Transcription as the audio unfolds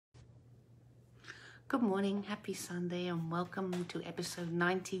Good morning, happy Sunday, and welcome to episode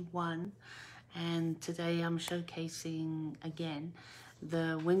 91. And today I'm showcasing again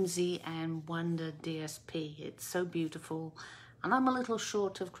the Whimsy and Wonder DSP. It's so beautiful, and I'm a little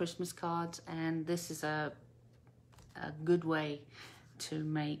short of Christmas cards, and this is a good way to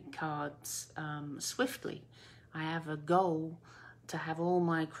make cards swiftly. I have a goal to have all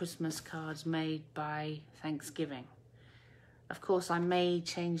my Christmas cards made by Thanksgiving. Of course, I may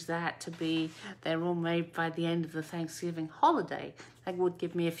change that to be they're all made by the end of the Thanksgiving holiday. That would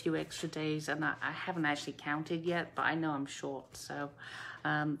give me a few extra days, and I haven't actually counted yet, but I know I'm short. So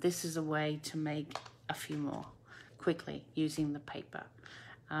this is a way to make a few more quickly using the paper.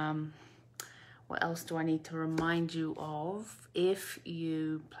 What else do I need to remind you of?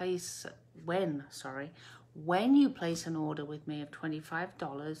 When you place an order with me of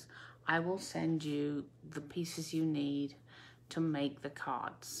 $25, I will send you the pieces you need to make the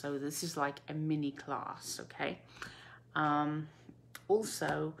cards. So this is like a mini class, okay?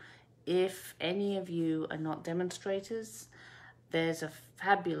 Also, if any of you are not demonstrators, there's a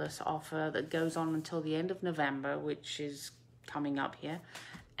fabulous offer that goes on until the end of November, which is coming up here,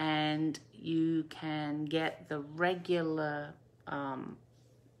 and you can get the regular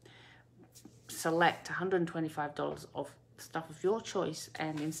select $125 of stuff of your choice,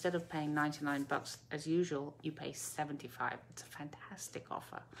 and instead of paying 99 bucks as usual, you pay 75. It's a fantastic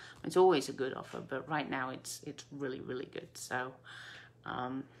offer. It's always a good offer, but right now it's really good. So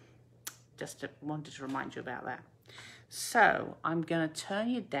wanted to remind you about that. So I'm going to turn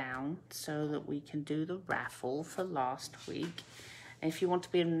you down so that we can do the raffle for last week. And if you want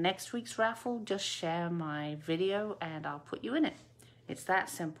to be in next week's raffle, just share my video and I'll put you in it. It's that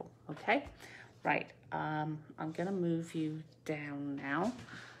simple, okay? Right, I'm gonna move you down now.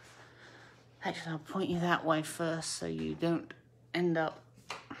 Actually, I'll point you that way first so you don't end up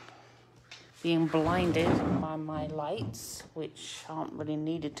being blinded by my lights, which aren't really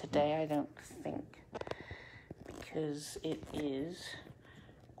needed today, I don't think, because it is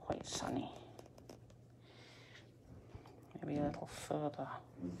quite sunny. Maybe a little further.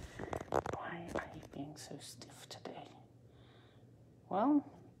 Why are you being so stiff today? Well,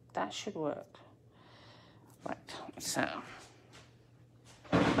 that should work. Right, so,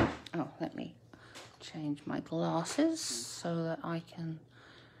 let me change my glasses so that I can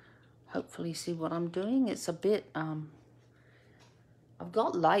hopefully see what I'm doing. It's a bit, I've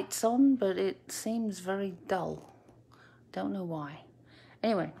got lights on, but it seems very dull. Don't know why.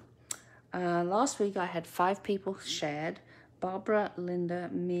 Anyway, last week I had 5 people shared: Barbara, Linda,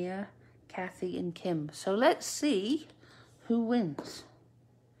 Mia, Kathy, and Kim. So let's see who wins.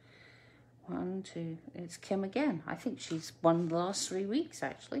 1, 2, it's Kim again. I think she's won the last 3 weeks,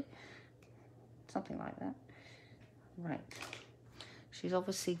 actually. Something like that. Right. She's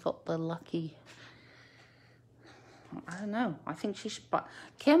obviously got the lucky... I don't know. I think she should buy...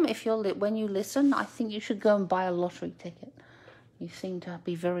 Kim, if you're when you listen, I think you should go and buy a lottery ticket. You seem to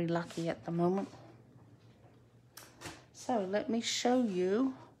be very lucky at the moment. So let me show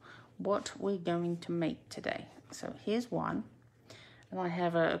you what we're going to make today. So here's one. And I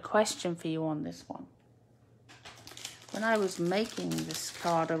have a question for you on this one. When I was making this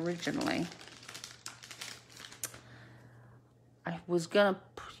card originally, I was going to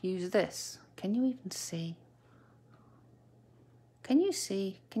use this. Can you even see? Can you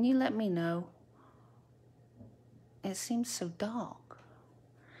see? Can you let me know? It seems so dark.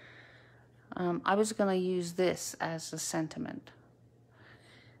 I was going to use this as a sentiment.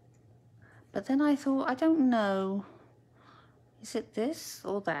 But then I thought, I don't know. Is it this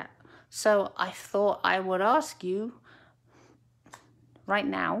or that? So I thought I would ask you right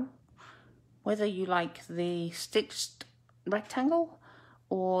now whether you like the stitched rectangle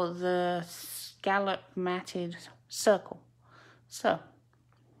or the scallop matted circle. So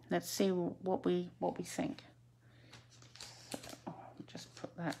let's see what we think. So, just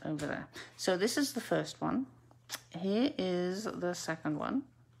put that over there. So this is the first one. Here is the second one.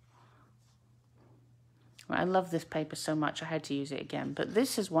 I love this paper so much I had to use it again, but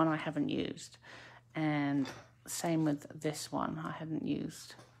this is one I haven't used, and same with this one. I hadn't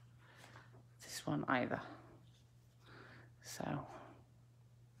used this one either. So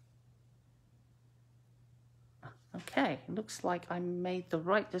okay, looks like I made the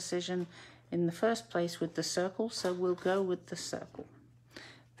right decision in the first place with the circle, so we'll go with the circle.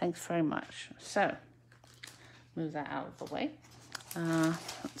 Thanks very much. So move that out of the way.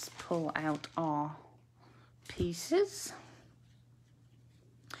 Let's pull out our pieces.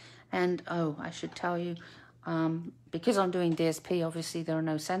 And I should tell you, because I'm doing DSP, obviously there are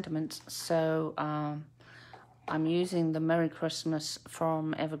no sentiments, so I'm using the Merry Christmas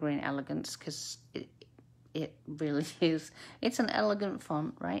from Evergreen Elegance because It really is. It's an elegant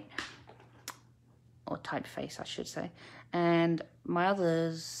font, right? Or typeface, I should say. And my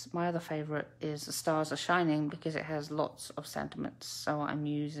other favorite is The Stars Are Shining, because it has lots of sentiments. So I'm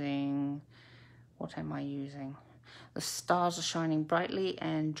using, what am I using? The Stars Are Shining Brightly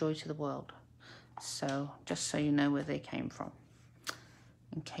and Joy to the World. So just so you know where they came from,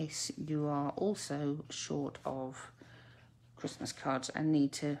 in case you are also short of Christmas cards and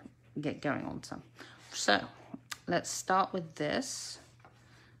need to get going on some. So let's start with this.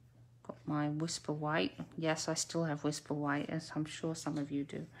 Got my Whisper White. Yes, I still have Whisper White, as I'm sure some of you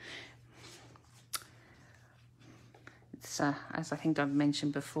do. It's as I think I've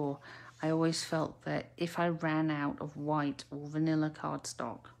mentioned before, I always felt that if I ran out of white or vanilla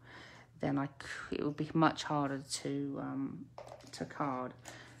cardstock, then it would be much harder to card.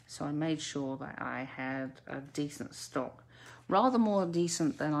 So I made sure that I had a decent stock, rather more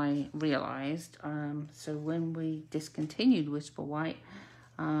decent than I realized. So when we discontinued Whisper White,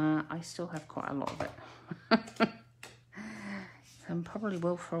 I still have quite a lot of it. And probably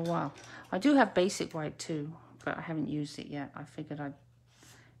will for a while. I do have Basic White too, but I haven't used it yet. I figured I'd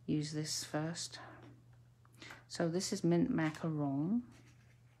use this first. So this is Mint Macaron.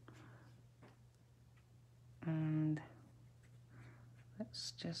 And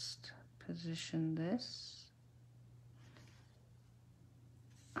let's just position this.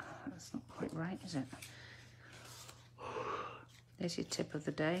 That's not quite right, is it? There's your tip of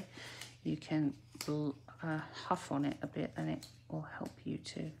the day. You can huff on it a bit and it will help you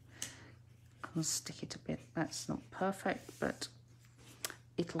to unstick it a bit. That's not perfect, but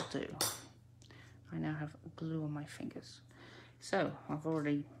it'll do. I now have glue on my fingers. So I've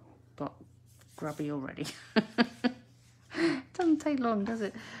already got grubby already. Doesn't take long, does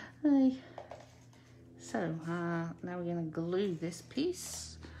it? So now we're going to glue this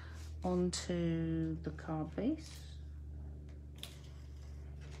piece onto the card base.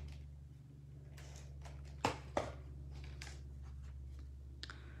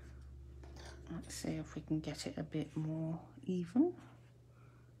 Let's see if we can get it a bit more even.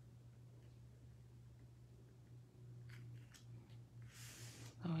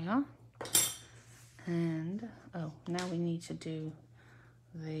 There we are. And, oh, now we need to do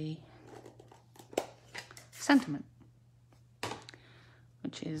the sentiment,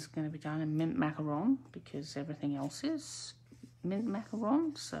 which is going to be done in Mint Macaron, because everything else is Mint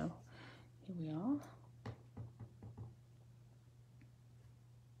Macaron. So here we are.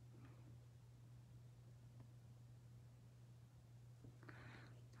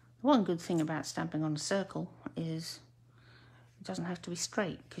 One good thing about stamping on a circle is it doesn't have to be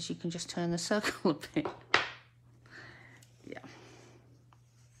straight, because you can just turn the circle a bit. Yeah.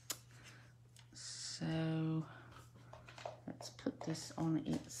 So let's put this on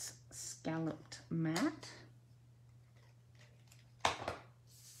its scalloped mat.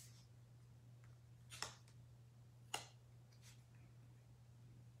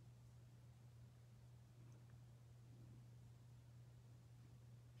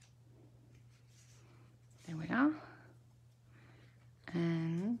 There we are.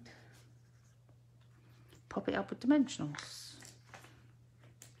 And pop it up with dimensionals.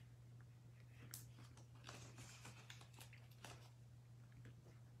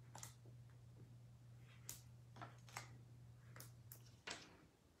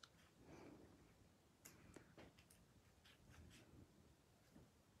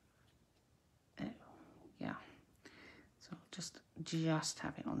 Oh, yeah. So I'll just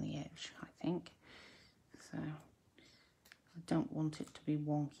have it on the edge, I think. So I don't want it to be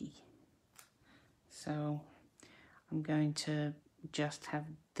wonky. So I'm going to just have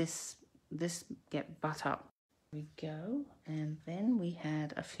this get butt up. There we go. And then we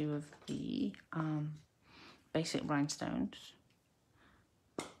had a few of the basic rhinestones.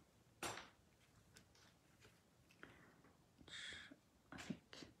 Which I think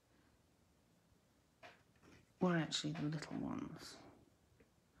were actually the little ones.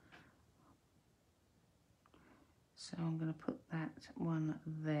 So I'm going to put that one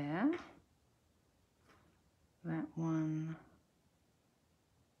there, that one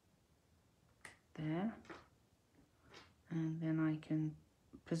there, and then I can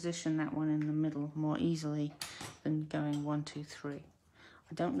position that one in the middle more easily than going 1, 2, 3.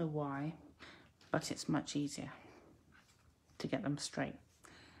 I don't know why, but it's much easier to get them straight.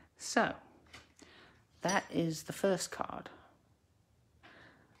 So that is the first card.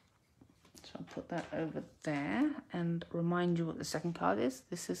 So I'll put that over there and remind you what the second card is.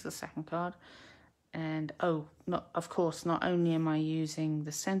 This is the second card. And of course, not only am I using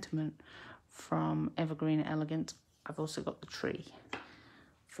the sentiment from Evergreen Elegant, I've also got the tree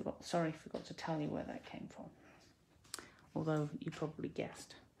forgot to tell you where that came from. Although you probably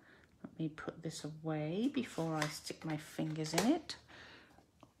guessed. Let me put this away before I stick my fingers in it.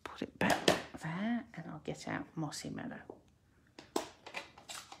 Put it back there, and I'll get out Mossy Meadow.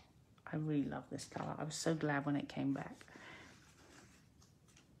 I really love this colour. I was so glad when it came back.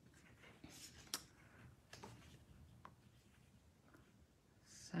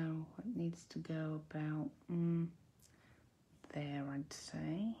 So it needs to go about there, I'd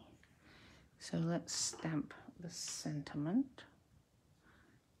say. So let's stamp the sentiment.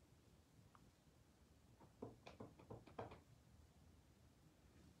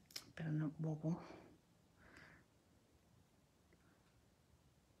 Better not wobble.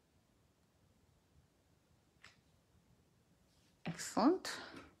 Excellent.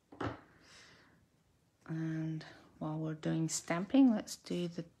 And while we're doing stamping, let's do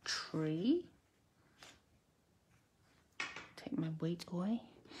the tree. Take my weight away.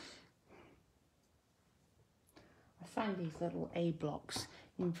 I find these little A blocks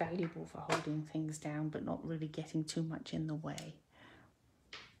invaluable for holding things down, but not really getting too much in the way.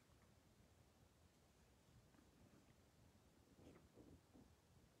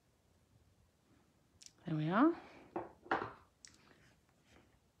 There we are.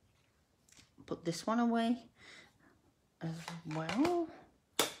 Put this one away as well.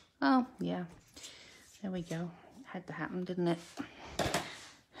 Oh, yeah. There we go. Had to happen, didn't it?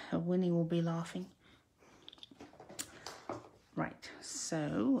 Winnie will be laughing. Right,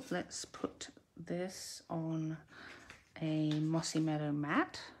 so let's put this on a Mossy Meadow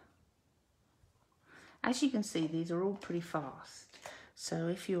mat. As you can see, these are all pretty fast. So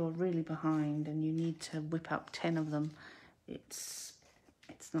if you're really behind and you need to whip up 10 of them, it's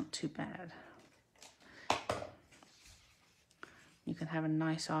not too bad. You can have a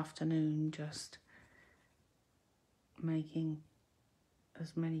nice afternoon just making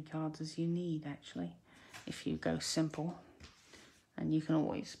as many cards as you need, actually, if you go simple. And you can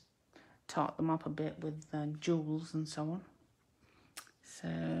always tart them up a bit with jewels and so on.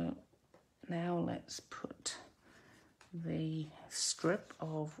 So now let's put the strip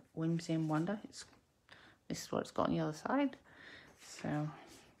of Whimsy and Wonder. This is what it's got on the other side. So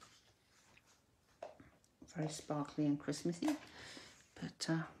very sparkly and Christmassy. But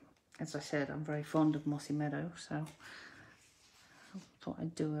as I said, I'm very fond of Mossy Meadow, so I thought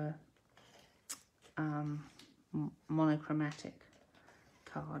I'd do a monochromatic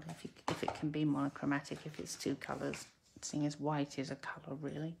card, if it can be monochromatic, if it's two colours, seeing as white is a colour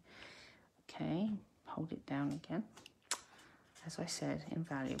really. Okay, hold it down again. As I said,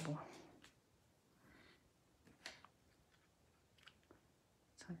 invaluable.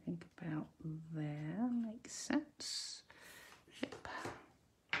 So I think about there makes sense. Yep.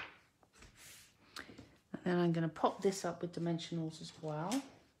 And then I'm going to pop this up with dimensionals as well.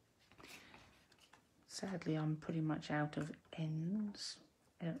 Sadly, I'm pretty much out of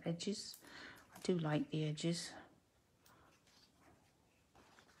edges. I do like the edges.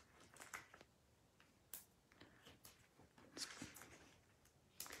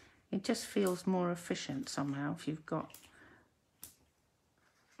 It just feels more efficient somehow if you've got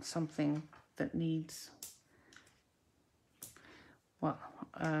something that needs, well,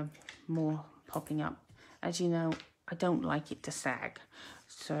 more popping up. As you know, I don't like it to sag,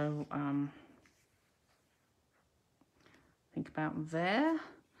 so think about there.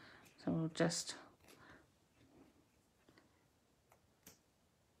 So we'll just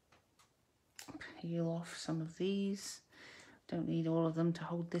peel off some of these. Don't need all of them to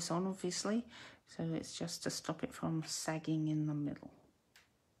hold this on, obviously, so it's just to stop it from sagging in the middle.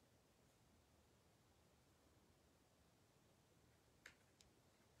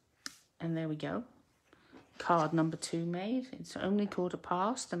 And there we go. Card number 2 made. It's only quarter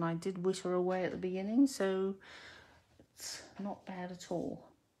past, and I did witter away at the beginning, so it's not bad at all.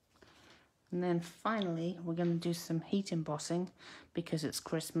 And then finally, we're going to do some heat embossing because it's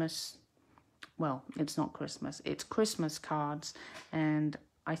Christmas. Well, it's not Christmas, it's Christmas cards, and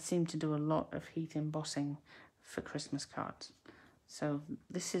I seem to do a lot of heat embossing for Christmas cards. So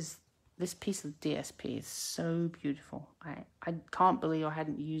this piece of DSP is so beautiful. I can't believe I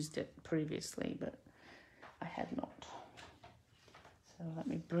hadn't used it previously, but I had not. So let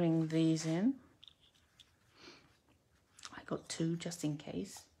me bring these in. I got 2 just in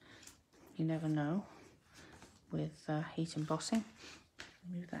case. You never know with heat embossing.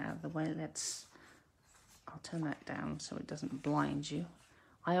 Move that out of the way. I'll turn that down so it doesn't blind you.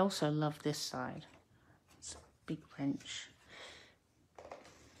 I also love this side. It's a big wrench.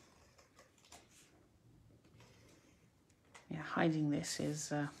 Yeah, hiding this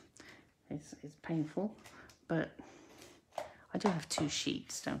is painful, but I do have 2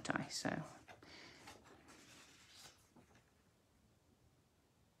 sheets, don't I? So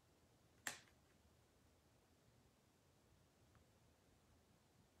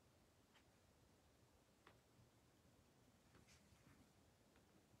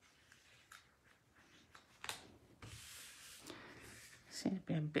seems to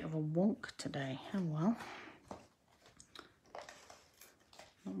be a bit of a wonk today. Oh well.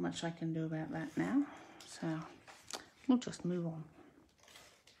 Not much I can do about that now. So we'll just move on.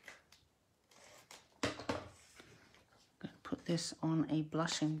 I'm going to put this on a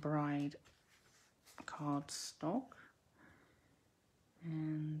Blushing Bride cardstock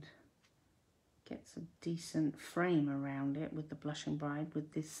and get some decent frame around it with the Blushing Bride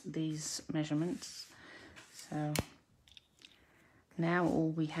with these measurements. So now all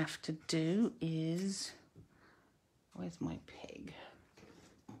we have to do is, where's my peg?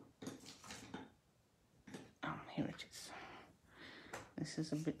 Oh, here it is. This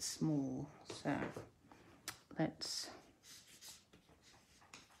is a bit small, so let's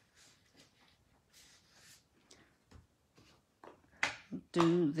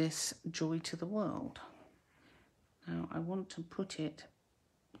do this Joy to the World. Now I want to put it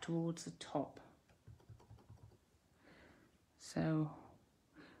towards the top. So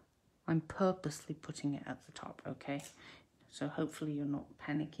I'm purposely putting it at the top, okay? So hopefully you're not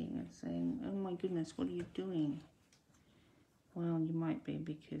panicking and saying, oh my goodness, what are you doing? Well, you might be,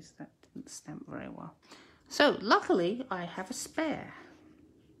 because that didn't stamp very well. So luckily I have a spare.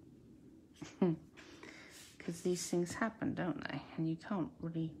 Because these things happen, don't they? And you can't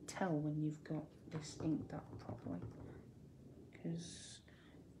really tell when you've got this inked up properly, because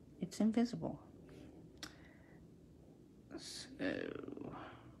it's invisible. So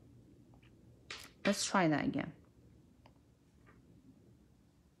let's try that again.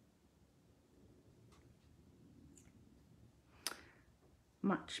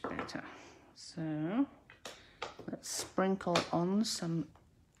 Much better. So let's sprinkle on some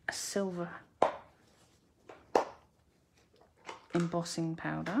silver embossing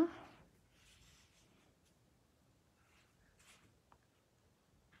powder.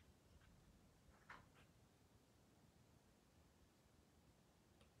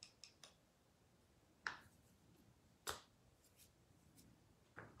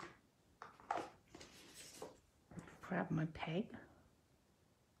 Grab my peg.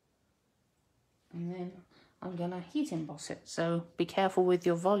 And then I'm going to heat emboss it. So be careful with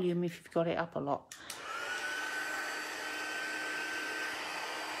your volume if you've got it up a lot.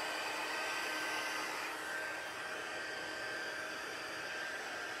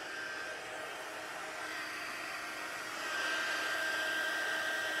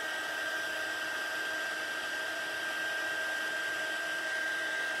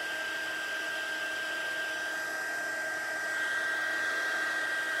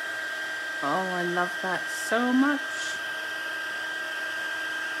 Oh, I love that so much.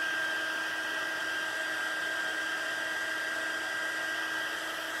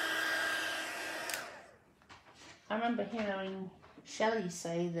 I remember hearing Shelley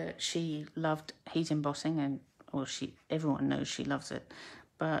say that she loved heat embossing, and everyone knows she loves it,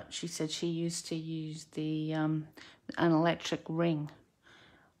 but she said she used to use an electric ring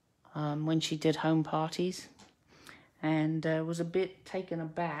when she did home parties, and was a bit taken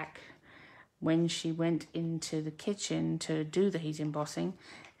aback when she went into the kitchen to do the heat embossing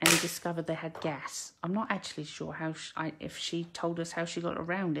and discovered they had gas. I'm not actually sure how if she told us how she got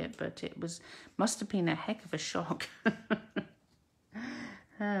around it, but it must have been a heck of a shock.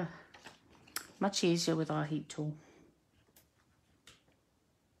 Much easier with our heat tool.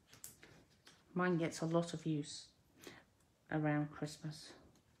 Mine gets a lot of use around Christmas.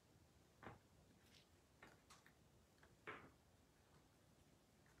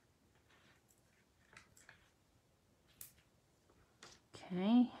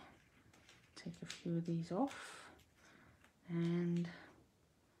 Okay, take a few of these off and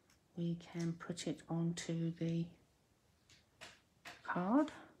we can put it onto the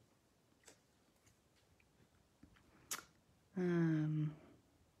card.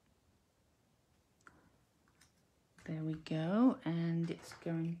 There we go, and it's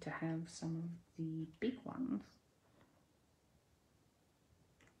going to have some of the big ones.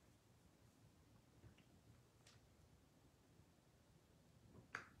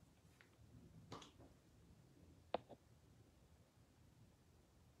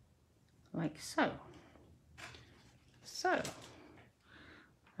 Like so. So,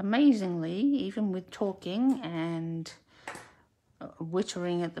 amazingly, even with talking and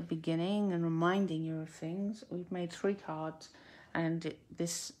wittering at the beginning and reminding you of things, we've made 3 cards, and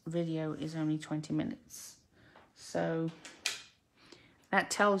this video is only 20 minutes. So that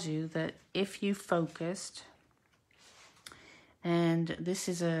tells you that if you focused, and this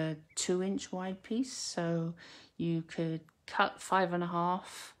is a 2-inch wide piece, so you could cut 5.5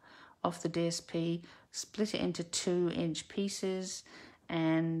 off the DSP, split it into 2-inch pieces,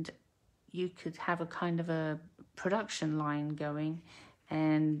 and you could have a kind of a production line going,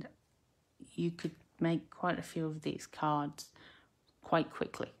 and you could make quite a few of these cards quite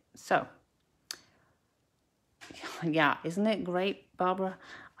quickly. So yeah, isn't it great, Barbara?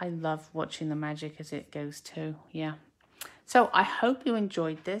 I love watching the magic as it goes too. Yeah. So I hope you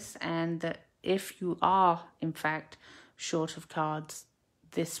enjoyed this, and that if you are in fact short of cards,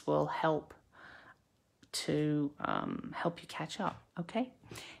 this will help to help you catch up. Okay,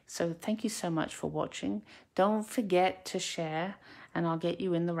 so thank you so much for watching. Don't forget to share, and I'll get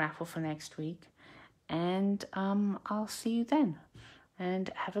you in the raffle for next week, and I'll see you then, and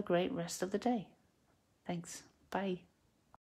have a great rest of the day. Thanks. Bye.